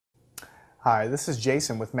Hi, this is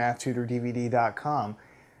Jason with MathTutorDVD.com,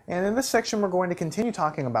 and in this section we're going to continue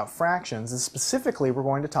talking about fractions, and specifically we're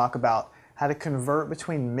going to talk about how to convert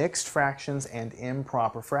between mixed fractions and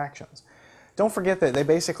improper fractions. Don't forget that they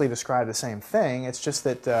basically describe the same thing. It's just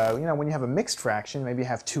that when you have a mixed fraction, maybe you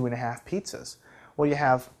have 2.5 pizzas. Well, you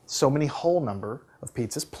have so many whole number of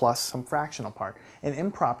pizzas plus some fractional part. An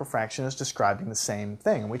improper fraction is describing the same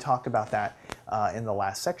thing, and we talked about that in the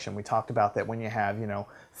last section. We talked about that when you have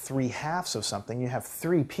 3/2 of something, you have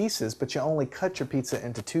 3 pieces, but you only cut your pizza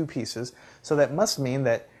into 2 pieces, so that must mean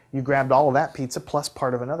that you grabbed all of that pizza plus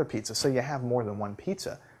part of another pizza, so you have more than one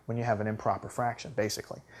pizza when you have an improper fraction,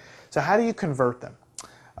 basically. So how do you convert them?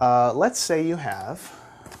 Let's say you have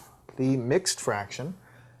the mixed fraction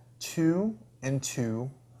 2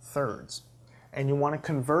 2/3, and you want to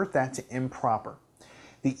convert that to improper.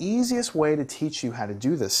 The easiest way to teach you how to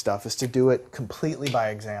do this stuff is to do it completely by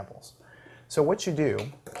examples. So what you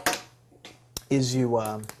do is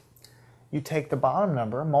you take the bottom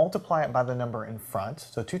number, multiply it by the number in front,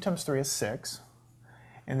 so 2 times 3 is 6,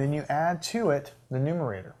 and then you add to it the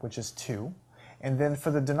numerator, which is 2, and then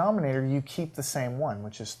for the denominator you keep the same one,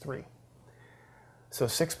 which is 3. So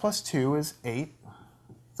 6 plus 2 is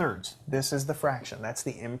 8/3. This is the fraction. That's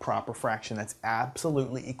the improper fraction. That's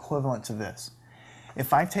absolutely equivalent to this.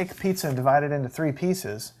 If I take a pizza and divide it into 3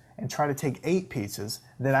 pieces and try to take 8 pieces,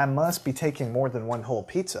 then I must be taking more than one whole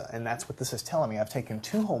pizza, and that's what this is telling me. I've taken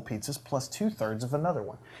 2 whole pizzas plus 2/3 of another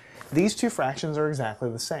one. These two fractions are exactly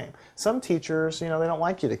the same. Some teachers, they don't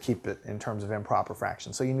like you to keep it in terms of improper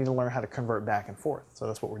fractions, so you need to learn how to convert back and forth. So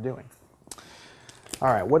that's what we're doing. All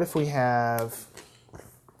right, what if we have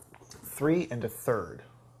 3 1/3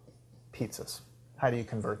 pizzas? How do you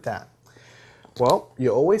convert that? Well,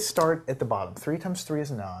 you always start at the bottom. 3 times 3 is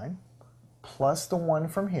 9, plus the 1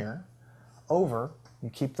 from here, over, you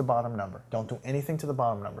keep the bottom number. Don't do anything to the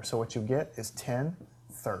bottom number. So what you get is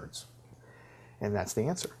 10/3. And that's the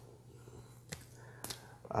answer.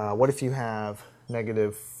 What if you have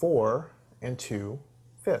 -4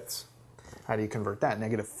 2/5? How do you convert that?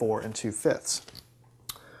 -4 2/5.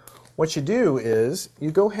 What you do is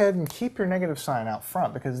you go ahead and keep your negative sign out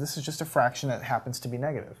front, because this is just a fraction that happens to be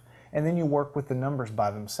negative. And then you work with the numbers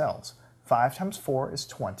by themselves. 5 times 4 is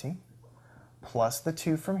 20, plus the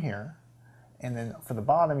 2 from here, and then for the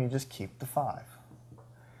bottom you just keep the 5.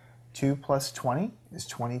 2 plus 20 is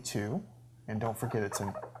 22, and don't forget it's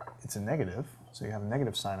a negative, so you have a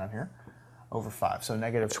negative sign on here, over 5. So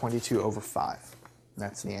 -22/5.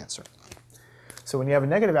 That's the answer. So when you have a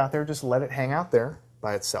negative out there, just let it hang out there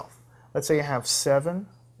by itself. Let's say you have 7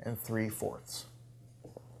 3/4.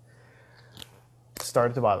 Start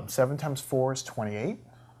at the bottom. 7 times 4 is 28,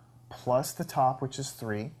 plus the top, which is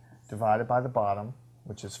 3, divided by the bottom,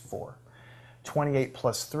 which is 4. 28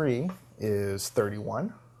 plus 3 is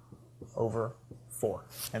 31/4,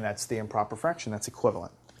 and that's the improper fraction. That's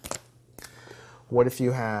equivalent. What if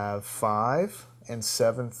you have 5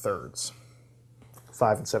 7/3?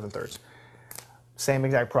 5 7/3. Same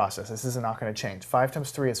exact process. This is not going to change. 5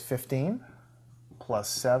 times 3 is 15, plus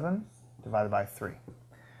 7 divided by 3.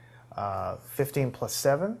 15 plus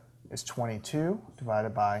 7 is 22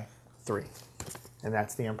 divided by 3. And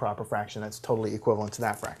that's the improper fraction. That's totally equivalent to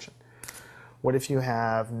that fraction. What if you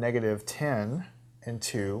have -10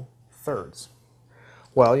 2/3?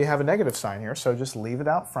 Well, you have a negative sign here, so just leave it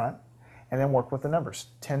out front and then work with the numbers.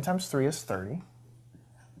 10 times 3 is 30,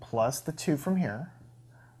 plus the 2 from here,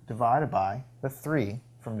 divided by the 3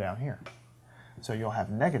 from down here. So you'll have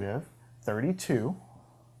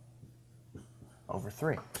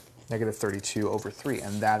 -32/3. -32/3,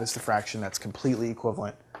 and that is the fraction that's completely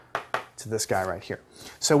equivalent to this guy right here.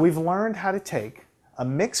 So we've learned how to take a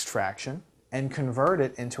mixed fraction and convert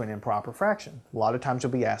it into an improper fraction. A lot of times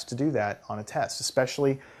you'll be asked to do that on a test,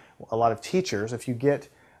 especially a lot of teachers. If you get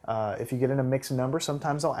in a mixed number,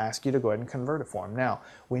 sometimes they'll ask you to go ahead and convert it for them. Now,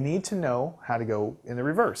 we need to know how to go in the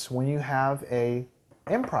reverse. When you have a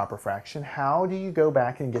improper fraction, how do you go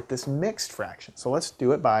back and get this mixed fraction? So let's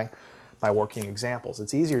do it by working examples.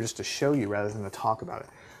 It's easier just to show you rather than to talk about it.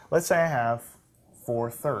 Let's say I have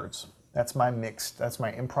 4/3. That's my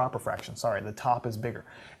improper fraction. Sorry, the top is bigger.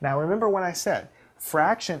 Now remember what I said.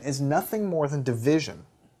 Fraction is nothing more than division,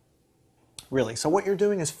 really. So what you're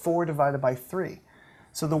doing is 4 divided by 3.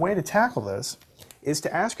 So the way to tackle this is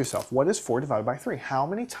to ask yourself, what is 4 divided by 3? How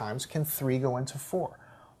many times can 3 go into 4?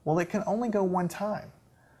 Well, it can only go one time.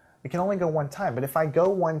 It can only go one time. But if I go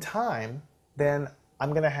one time, then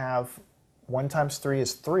I'm going to have 1 times 3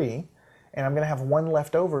 is 3, and I'm going to have 1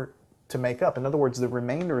 left over to make up. In other words, the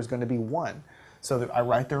remainder is going to be 1. So that I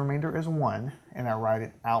write the remainder as 1, and I write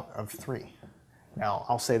it out of 3. Now,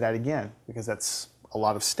 I'll say that again, because that's a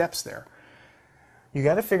lot of steps there. You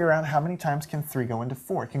got to figure out how many times can 3 go into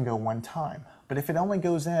 4. It can go one time. But if it only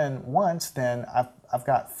goes in once, then I've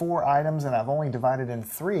got 4 items and I've only divided in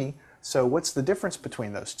 3. So what's the difference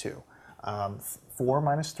between those two? 4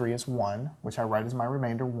 minus 3 is 1, which I write as my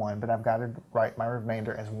remainder 1, but I've got to write my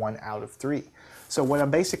remainder as 1 out of 3. So what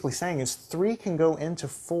I'm basically saying is 3 can go into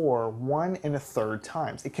 4 1 1/3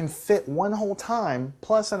 times. It can fit one whole time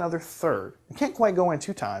plus another third. It can't quite go in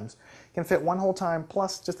 2 times. It can fit one whole time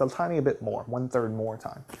plus just a tiny bit more, 1/3 more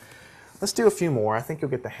time. Let's do a few more. I think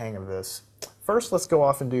you'll get the hang of this. First, let's go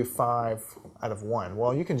off and do 5 out of 1.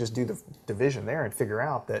 Well, you can just do the division there and figure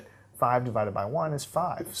out that 5 divided by 1 is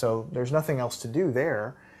 5. So there's nothing else to do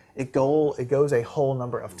there. It goes a whole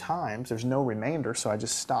number of times. There's no remainder, so I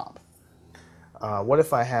just stop. What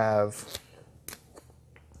if I have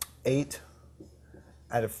 8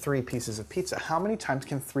 out of 3 pieces of pizza? How many times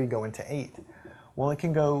can 3 go into 8? Well, it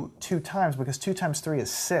can go 2 times because 2 times 3 is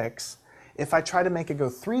 6. If I try to make it go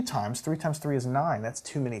 3 times 3 is 9. That's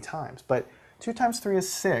too many times. But 2 times 3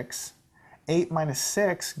 is 6. 8 minus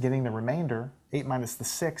 6, getting the remainder, 8 minus the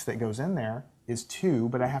 6 that goes in there is 2,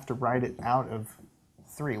 but I have to write it out of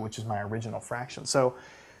 3, which is my original fraction. So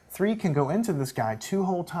 3 can go into this guy 2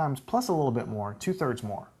 whole times plus a little bit more, 2/3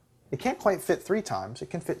 more. It can't quite fit 3 times. It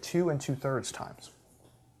can fit 2 2/3 times.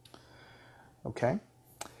 Okay?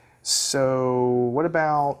 So what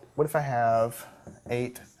if I have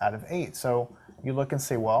 8 out of 8? So you look and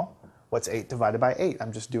say, well, what's 8 divided by 8?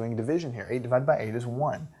 I'm just doing division here. 8 divided by 8 is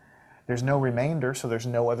 1. There's no remainder, so there's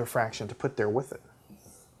no other fraction to put there with it.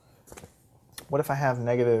 What if I have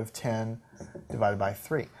negative 10 divided by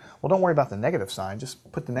 3? Well, don't worry about the negative sign.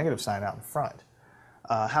 Just put the negative sign out in front.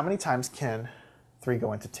 How many times can 3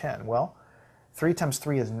 go into 10? Well, 3 times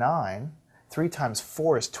 3 is 9. 3 times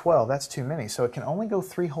 4 is 12. That's too many, so it can only go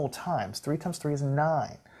 3 whole times. 3 times 3 is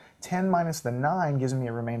 9. 10 minus the 9 gives me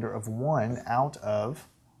a remainder of 1 out of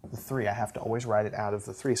the 3. I have to always write it out of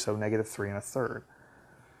the 3, so negative 3 1/3.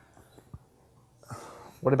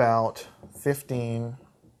 What about 15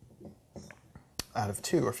 out of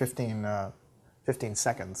 2, or 15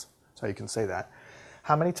 seconds? So you can say that.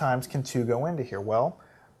 How many times can 2 go into here? Well,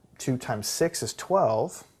 2 times 6 is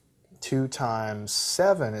 12. 2 times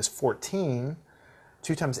 7 is 14.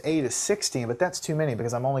 2 times 8 is 16, but that's too many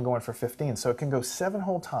because I'm only going for 15. So it can go 7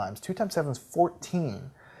 whole times. 2 times 7 is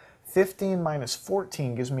 14. 15 minus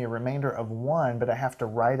 14 gives me a remainder of 1, but I have to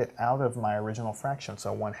write it out of my original fraction,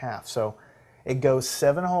 so 1/2. So it goes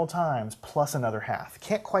 7 whole times plus another half.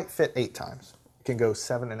 Can't quite fit 8 times. It can go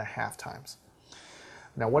 7 1/2 times.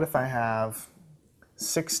 Now what if I have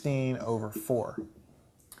 16 over 4?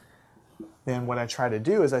 Then what I try to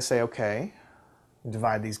do is I say, okay,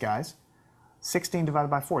 divide these guys. 16 divided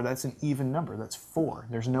by 4, that's an even number. That's 4.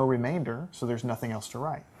 There's no remainder, so there's nothing else to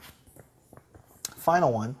write.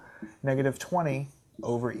 Final one, negative 20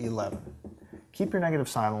 over 11. Keep your negative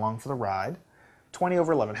sign along for the ride. 20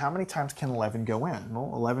 over 11. How many times can 11 go in?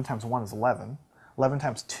 Well, 11 times 1 is 11. 11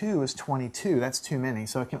 times 2 is 22. That's too many,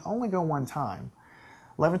 so it can only go one time.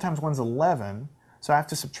 11 times 1 is 11, so I have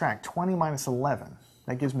to subtract 20 minus 11.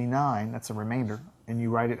 That gives me 9. That's a remainder, and you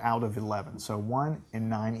write it out of 11. So 1 and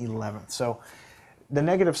 9/11. So the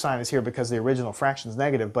negative sign is here because the original fraction is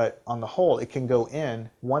negative, but on the whole, it can go in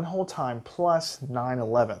 1 whole time plus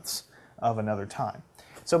 9/11 of another time.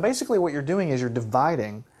 So basically what you're doing is you're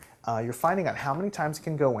dividing. You're finding out how many times it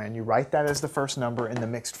can go in. You write that as the first number in the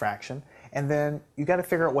mixed fraction, and then you got to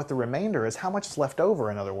figure out what the remainder is, how much is left over,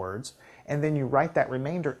 in other words, and then you write that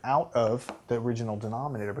remainder out of the original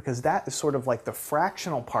denominator, because that is sort of like the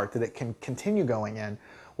fractional part that it can continue going in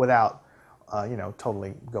without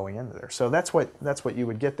totally going into there. So that's what you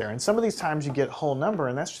would get there. And some of these times you get whole number,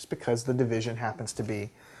 and that's just because the division happens to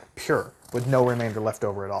be pure with no remainder left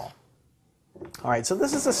over at all. All right, so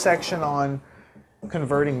this is a section on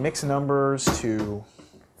converting mixed numbers to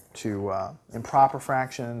improper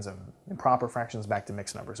fractions and improper fractions back to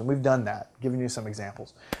mixed numbers. And we've done that, giving you some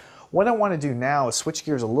examples. What I want to do now is switch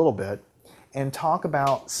gears a little bit and talk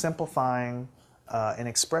about simplifying an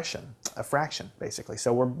expression, a fraction, basically.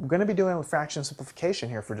 So we're going to be doing fraction simplification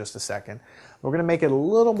here for just a second. We're going to make it a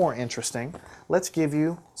little more interesting. Let's give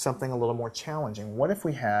you something a little more challenging. What if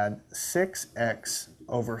we had 6x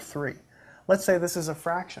over 3? Let's say this is a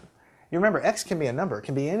fraction. You remember, x can be a number. It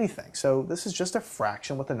can be anything. So this is just a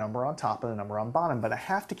fraction with a number on top and a number on bottom. But I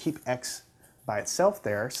have to keep x by itself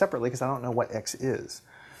there separately because I don't know what x is.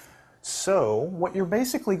 So what you're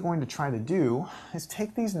basically going to try to do is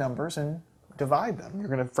take these numbers and divide them. You're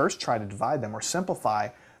going to first try to divide them or simplify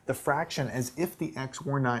the fraction as if the x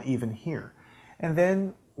were not even here. And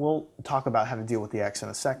then we'll talk about how to deal with the x in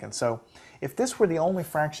a second. So if this were the only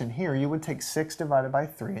fraction here, you would take 6 divided by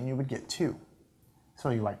 3 and you would get 2. So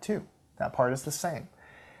you write 2. That part is the same.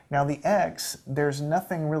 Now the x, there's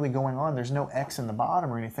nothing really going on. There's no x in the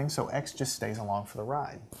bottom or anything, so x just stays along for the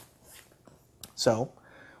ride. So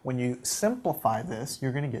when you simplify this,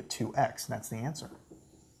 you're going to get 2x. That's the answer.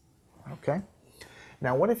 Okay?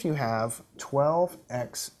 Now what if you have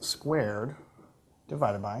 12x squared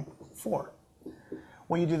divided by 4?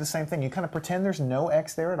 Well, you do the same thing. You kind of pretend there's no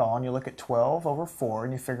x there at all, and you look at 12 over 4,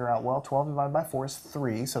 and you figure out, well, 12 divided by 4 is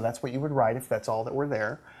 3, so that's what you would write if that's all that were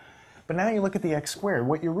there. But now you look at the x squared.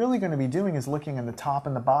 What you're really going to be doing is looking in the top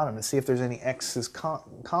and the bottom to see if there's any x's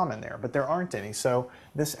common there, but there aren't any. So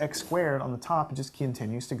this x squared on the top just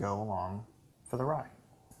continues to go along for the ride.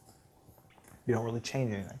 You don't really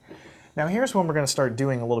change anything. Now here's when we're going to start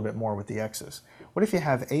doing a little bit more with the x's. What if you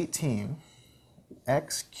have 18x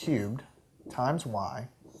cubed times y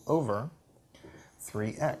over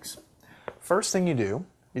 3x? First thing you do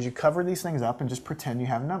is you cover these things up and just pretend you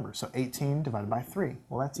have numbers. So 18 divided by 3.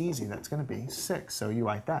 Well, that's easy. That's going to be 6. So you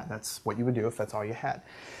write that. That's what you would do if that's all you had.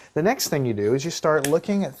 The next thing you do is you start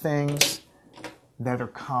looking at things that are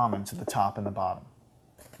common to the top and the bottom.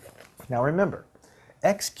 Now remember,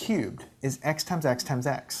 x cubed is x times x times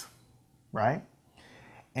x, right?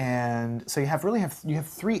 And so you have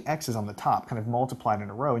 3 x's on the top, kind of multiplied in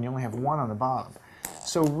a row, and you only have 1 on the bottom.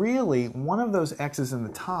 So really, one of those x's in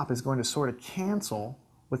the top is going to sort of cancel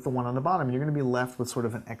with the 1 on the bottom. You're going to be left with sort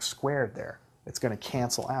of an x squared there. It's going to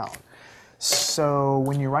cancel out. So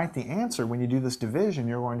when you write the answer, when you do this division,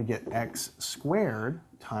 you're going to get x squared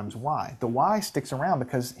times y. The y sticks around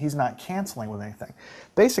because he's not canceling with anything.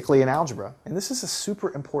 Basically in algebra, and this is a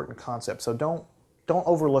super important concept, so don't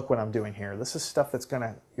overlook what I'm doing here. This is stuff that's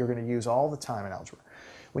you're going to use all the time in algebra.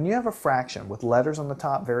 When you have a fraction with letters on the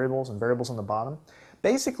top, variables, and variables on the bottom,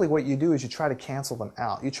 basically what you do is you try to cancel them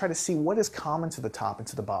out. You try to see what is common to the top and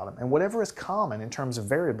to the bottom. And whatever is common in terms of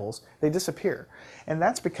variables, they disappear. And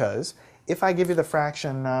that's because if I give you the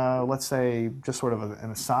fraction, let's say, just sort of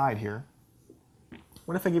an aside here,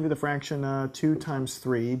 what if I give you the fraction 2 times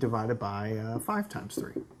 3 divided by 5 times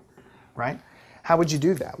 3, right? How would you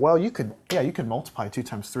do that? Well, you could multiply 2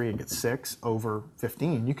 times 3 and get 6 over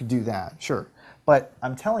 15. You could do that, sure. But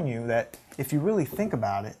I'm telling you that if you really think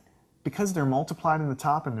about it, because they're multiplied in the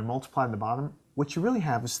top and they're multiplied in the bottom, what you really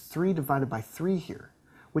have is 3 divided by 3 here,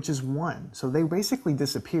 which is 1. So they basically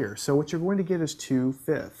disappear. So what you're going to get is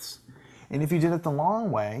 2/5. And if you did it the long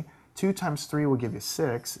way, 2 times 3 will give you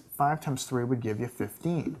 6, 5 times 3 would give you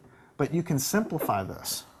 15. But you can simplify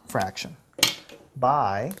this fraction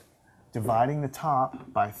by dividing the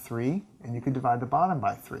top by 3, and you could divide the bottom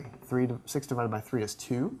by 3. 6 divided by 3 is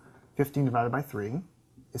 2. 15 divided by 3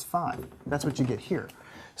 is 5. That's what you get here.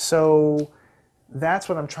 So that's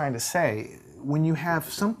what I'm trying to say. When you have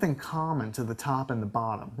something common to the top and the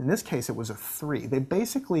bottom, in this case it was a 3, they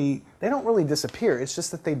don't really disappear. It's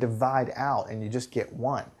just that they divide out and you just get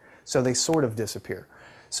 1. So they sort of disappear.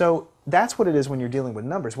 So that's what it is when you're dealing with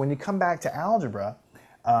numbers. When you come back to algebra,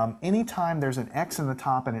 anytime there's an x in the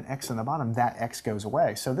top and an x in the bottom, that x goes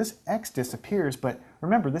away. So this x disappears, but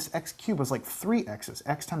remember this x cubed was like 3 x's,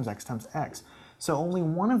 x times x times x. So only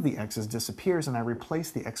one of the x's disappears and I replace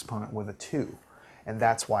the exponent with a 2. And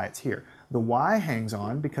that's why it's here. The y hangs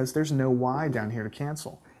on because there's no y down here to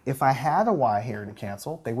cancel. If I had a y here to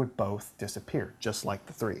cancel, they would both disappear, just like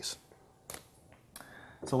the 3's.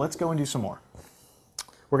 So let's go and do some more.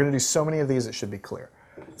 We're going to do so many of these it should be clear.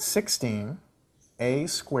 16 a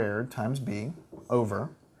squared times b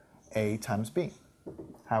over a times b.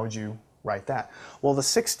 How would you write that? Well, the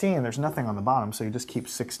 16, there's nothing on the bottom, so you just keep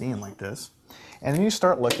 16 like this. And then you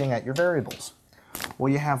start looking at your variables.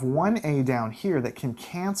 Well, you have 1a down here that can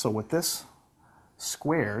cancel with this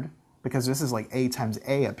squared, because this is like a times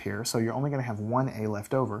a up here, so you're only going to have 1a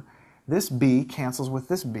left over. This b cancels with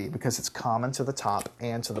this b because it's common to the top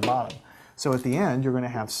and to the bottom. So at the end, you're going to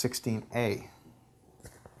have 16a.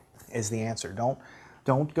 Is the answer.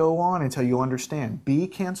 Don't go on until you understand. B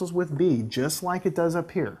cancels with B just like it does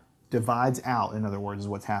up here. Divides out, in other words, is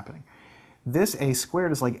what's happening. This a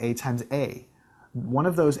squared is like a times a. One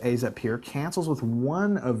of those a's up here cancels with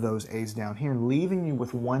one of those a's down here, leaving you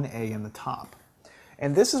with 1a in the top.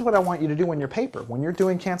 And this is what I want you to do in your paper. When you're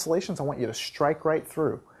doing cancellations, I want you to strike right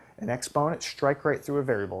through an exponent, strike right through a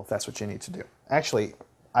variable if that's what you need to do. Actually,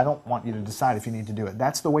 I don't want you to decide if you need to do it.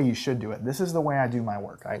 That's the way you should do it. This is the way I do my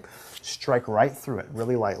work. I strike right through it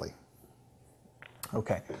really lightly.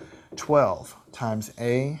 Okay, 12 times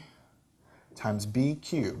a times b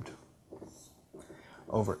cubed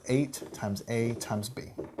over 8 times a times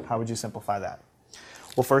b. How would you simplify that?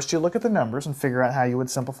 Well, first you look at the numbers and figure out how you would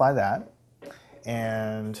simplify that.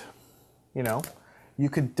 And, you You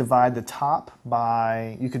could divide the top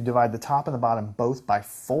and the bottom both by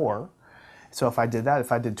 4. So if I did that,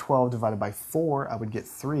 if I did 12 divided by 4, I would get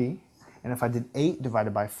 3. And if I did 8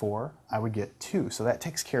 divided by 4, I would get 2. So that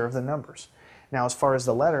takes care of the numbers. Now as far as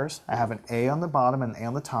the letters, I have an A on the bottom and an A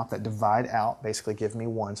on the top that divide out, basically give me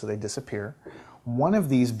 1, so they disappear. One of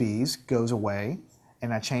these B's goes away,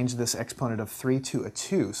 and I change this exponent of 3 to a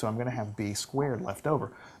 2, so I'm going to have B squared left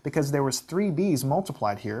over. Because there was 3 B's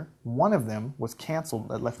multiplied here, one of them was canceled,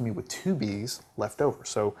 that left me with 2 B's left over.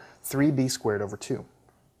 So 3B squared over 2.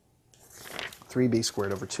 3B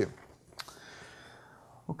squared over 2.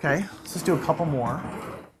 Okay, let's just do a couple more.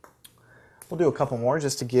 We'll do a couple more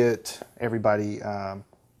just to get everybody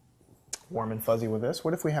warm and fuzzy with this.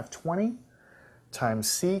 What if we have 20 times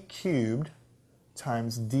C cubed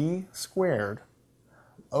times D squared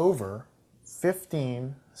over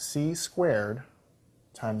 15C squared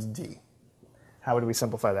times D? How would we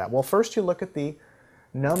simplify that? Well, first you look at the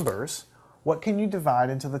numbers. What can you divide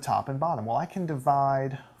into the top and bottom? Well, I can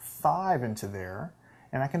divide 5 into there,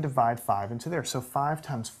 and I can divide 5 into there. So 5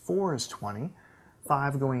 times 4 is 20.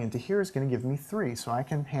 5 going into here is going to give me 3, so I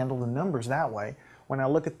can handle the numbers that way. When I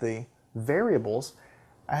look at the variables,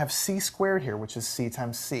 I have C squared here, which is C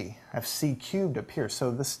times C. I have C cubed up here,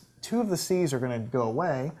 so this 2 of the C's are going to go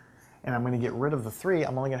away, and I'm going to get rid of the 3.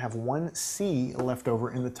 I'm only going to have 1 C left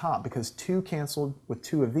over in the top, because 2 canceled with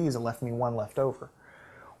 2 of these, it left me 1 left over.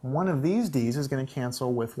 One of these D's is going to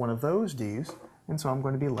cancel with one of those D's, and so I'm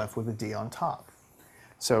going to be left with a D on top.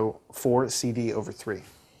 So 4CD over 3.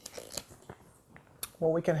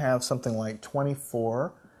 Well, we can have something like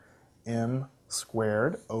 24M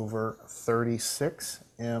squared over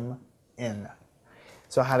 36MN.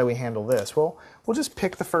 So how do we handle this? Well, we'll just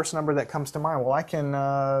pick the first number that comes to mind. Well, I can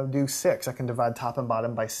do 6. I can divide top and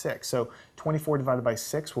bottom by 6. So 24 divided by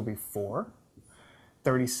 6 will be 4.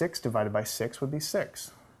 36 divided by 6 would be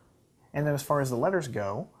 6. And then as far as the letters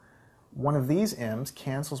go, one of these M's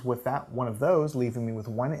cancels with that one of those, leaving me with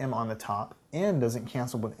 1 M on the top. N doesn't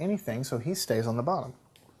cancel with anything, so he stays on the bottom.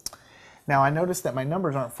 Now I notice that my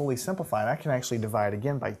numbers aren't fully simplified. I can actually divide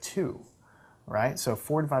again by 2, right? So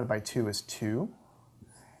 4 divided by 2 is 2,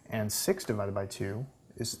 and 6 divided by 2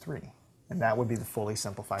 is 3. And that would be the fully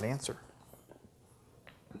simplified answer.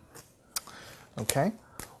 Okay,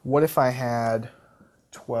 what if I had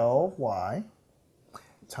 12y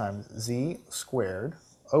times z squared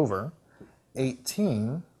over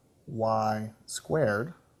 18y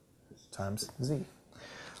squared times z?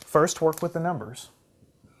 First, work with the numbers.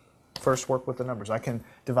 I can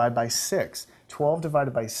divide by 6. 12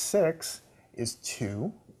 divided by 6 is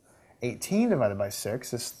 2. 18 divided by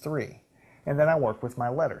 6 is 3. And then I work with my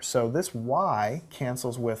letters. So this y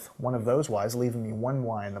cancels with one of those y's, leaving me 1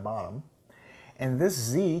 y in the bottom. And this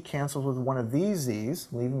z cancels with one of these z's,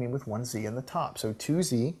 leaving me with 1 z in the top. So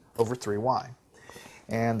 2z over 3y.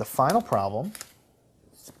 And the final problem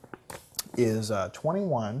is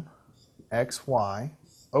 21xy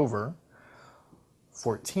over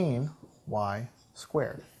 14y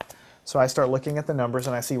squared. So I start looking at the numbers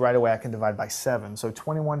and I see right away I can divide by 7. So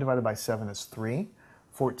 21 divided by 7 is 3.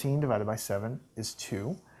 14 divided by 7 is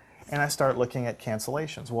 2. And I start looking at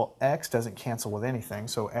cancellations. Well, x doesn't cancel with anything,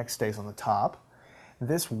 so x stays on the top.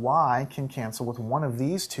 This y can cancel with one of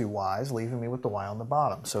these two y's, leaving me with the y on the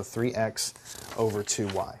bottom. So 3x over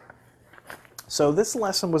 2y. So this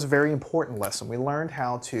lesson was a very important lesson. We learned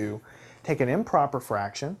how to take an improper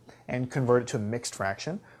fraction and convert it to a mixed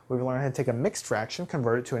fraction. We've learned how to take a mixed fraction,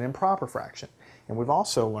 convert it to an improper fraction. And we've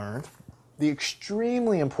also learned the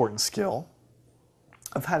extremely important skill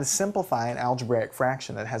of how to simplify an algebraic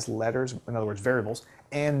fraction that has letters, in other words variables,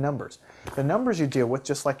 and numbers. The numbers you deal with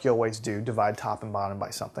just like you always do, divide top and bottom by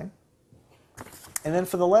something. And then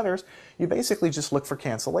for the letters, you basically just look for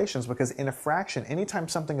cancellations, because in a fraction, anytime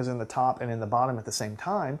something is in the top and in the bottom at the same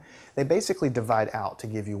time, they basically divide out to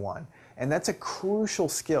give you 1. And that's a crucial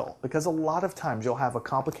skill, because a lot of times you'll have a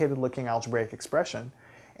complicated looking algebraic expression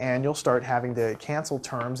and you'll start having to cancel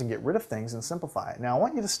terms and get rid of things and simplify it. Now I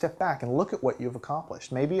want you to step back and look at what you've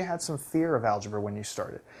accomplished. Maybe you had some fear of algebra when you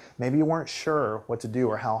started. Maybe you weren't sure what to do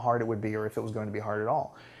or how hard it would be or if it was going to be hard at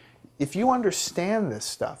all. If you understand this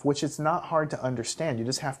stuff, which it's not hard to understand, you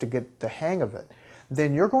just have to get the hang of it,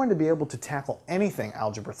 then you're going to be able to tackle anything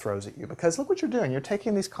algebra throws at you. Because look what you're doing. You're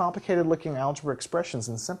taking these complicated looking algebra expressions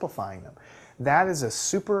and simplifying them. That is a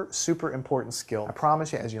super, super important skill. I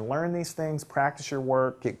promise you, as you learn these things, practice your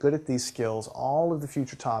work, get good at these skills, all of the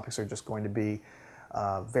future topics are just going to be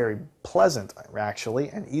very pleasant, actually,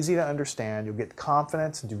 and easy to understand. You'll get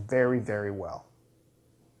confidence and do very, very well.